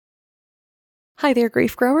Hi there,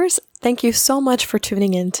 grief growers. Thank you so much for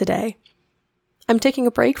tuning in today. I'm taking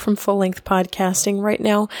a break from full-length podcasting right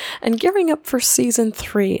now and gearing up for Season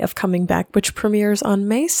 3 of Coming Back, which premieres on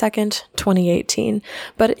May 2nd, 2018.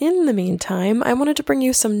 But in the meantime, I wanted to bring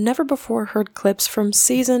you some never-before-heard clips from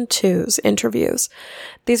Season 2's interviews.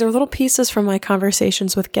 These are little pieces from my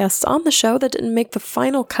conversations with guests on the show that didn't make the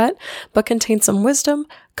final cut, but contain some wisdom,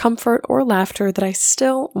 comfort, or laughter that I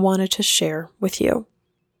still wanted to share with you.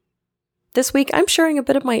 This week, I'm sharing a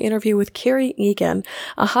bit of my interview with Kerry Egan,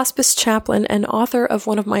 a hospice chaplain and author of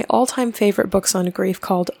one of my all-time favorite books on grief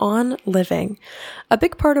called On Living. A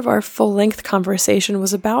big part of our full-length conversation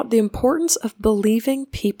was about the importance of believing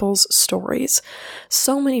people's stories.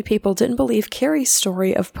 So many people didn't believe Kerry's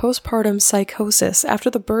story of postpartum psychosis after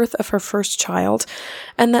the birth of her first child,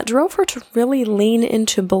 and that drove her to really lean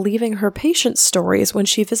into believing her patients' stories when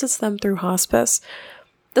she visits them through hospice.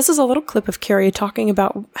 This is a little clip of Kerry talking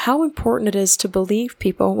about how important it is to believe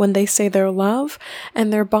people when they say their love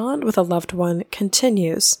and their bond with a loved one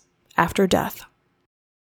continues after death.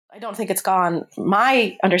 I don't think it's gone.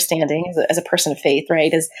 My understanding as a person of faith,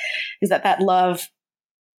 right, is that love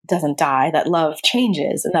doesn't die, that love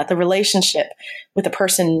changes, and that the relationship with the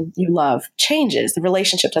person you love changes. The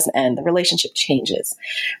relationship doesn't end, the relationship changes.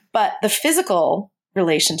 But the physical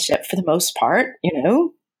relationship, for the most part,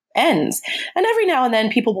 ends. And every now and then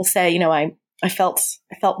people will say, I felt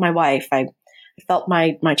my wife. I felt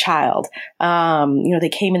my child. They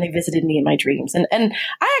came and they visited me in my dreams. And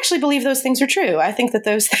I actually believe those things are true. I think that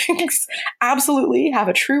those things absolutely have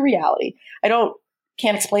a true reality.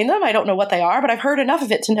 Can't explain them. I don't know what they are, but I've heard enough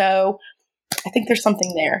of it to know I think there's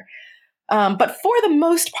something there. But for the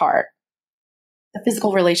most part, the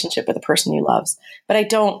physical relationship with the person you love. But I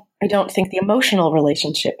don't think the emotional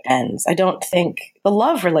relationship ends. I don't think the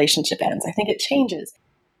love relationship ends. I think it changes.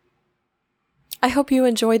 I hope you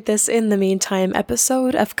enjoyed this In the Meantime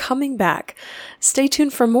episode of Coming Back. Stay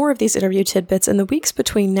tuned for more of these interview tidbits in the weeks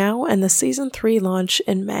between now and the Season 3 launch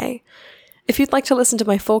in May. If you'd like to listen to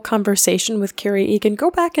my full conversation with Kerry Egan,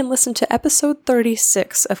 go back and listen to episode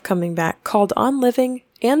 36 of Coming Back, called On Living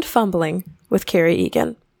and Fumbling with Kerry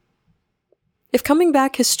Egan. If Coming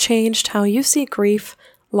Back has changed how you see grief,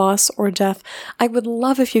 loss, or death, I would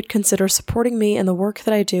love if you'd consider supporting me and the work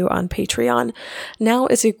that I do on Patreon. Now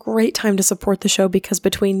is a great time to support the show because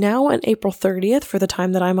between now and April 30th, for the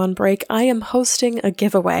time that I'm on break, I am hosting a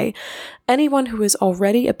giveaway. Anyone who is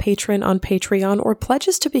already a patron on Patreon or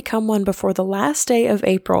pledges to become one before the last day of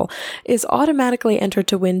April is automatically entered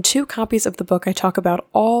to win 2 copies of the book I talk about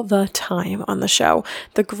all the time on the show,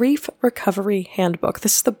 The Grief Recovery Handbook.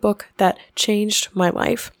 This is the book that changed my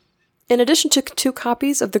life. In addition to 2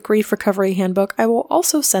 copies of the Grief Recovery Handbook, I will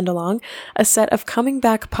also send along a set of Coming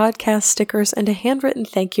Back podcast stickers and a handwritten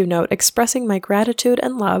thank you note expressing my gratitude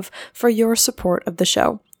and love for your support of the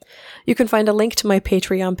show. You can find a link to my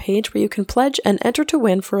Patreon page where you can pledge and enter to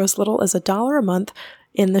win for as little as $1 a month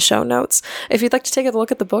in the show notes. If you'd like to take a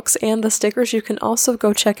look at the books and the stickers, you can also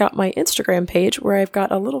go check out my Instagram page where I've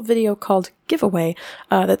got a little video called Giveaway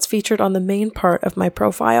that's featured on the main part of my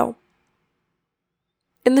profile.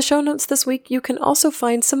 In the show notes this week, you can also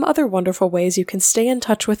find some other wonderful ways you can stay in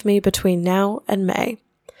touch with me between now and May.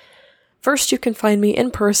 First, you can find me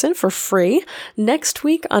in person for free next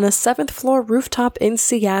week on a 7th floor rooftop in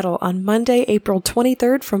Seattle on Monday, April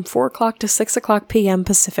 23rd from 4 o'clock to 6 o'clock p.m.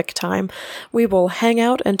 Pacific time. We will hang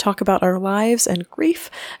out and talk about our lives and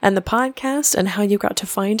grief and the podcast and how you got to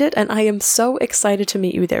find it, and I am so excited to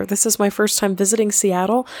meet you there. This is my first time visiting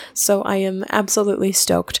Seattle, so I am absolutely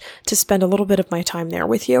stoked to spend a little bit of my time there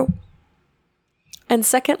with you. And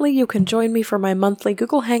secondly, you can join me for my monthly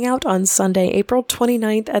Google Hangout on Sunday, April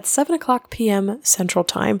 29th at 7 o'clock p.m. Central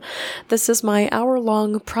Time. This is my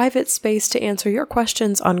hour-long private space to answer your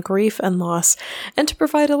questions on grief and loss, and to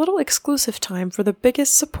provide a little exclusive time for the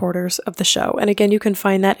biggest supporters of the show. And again, you can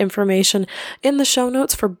find that information in the show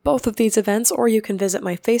notes for both of these events, or you can visit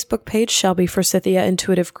my Facebook page, Shelby Forsythia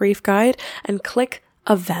Intuitive Grief Guide, and click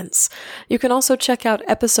Events. You can also check out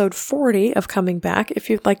episode 40 of Coming Back if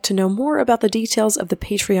you'd like to know more about the details of the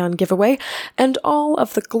Patreon giveaway and all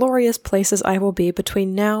of the glorious places I will be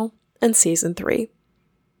between now and Season 3.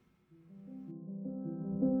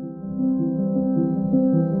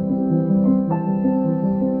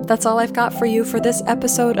 That's all I've got for you for this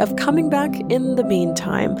episode of Coming Back in the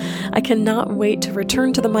Meantime. I cannot wait to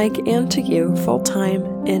return to the mic and to you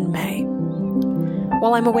full-time in May.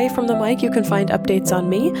 While I'm away from the mic, you can find updates on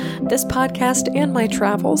me, this podcast, and my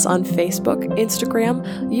travels on Facebook, Instagram,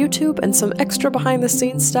 YouTube, and some extra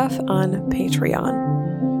behind-the-scenes stuff on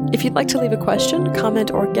Patreon. If you'd like to leave a question,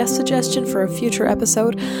 comment, or guest suggestion for a future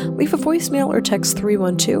episode, leave a voicemail or text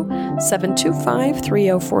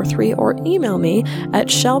 312-725-3043 or email me at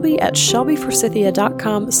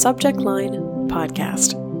shelby@shelbyforsythia.com, subject line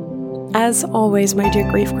podcast. As always, my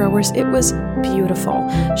dear grief growers, it was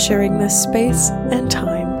beautiful sharing this space and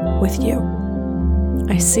time with you.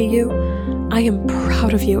 I see you. I am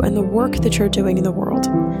proud of you and the work that you're doing in the world.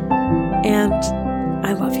 And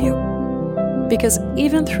I love you. Because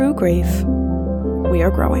even through grief, we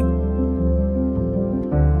are growing.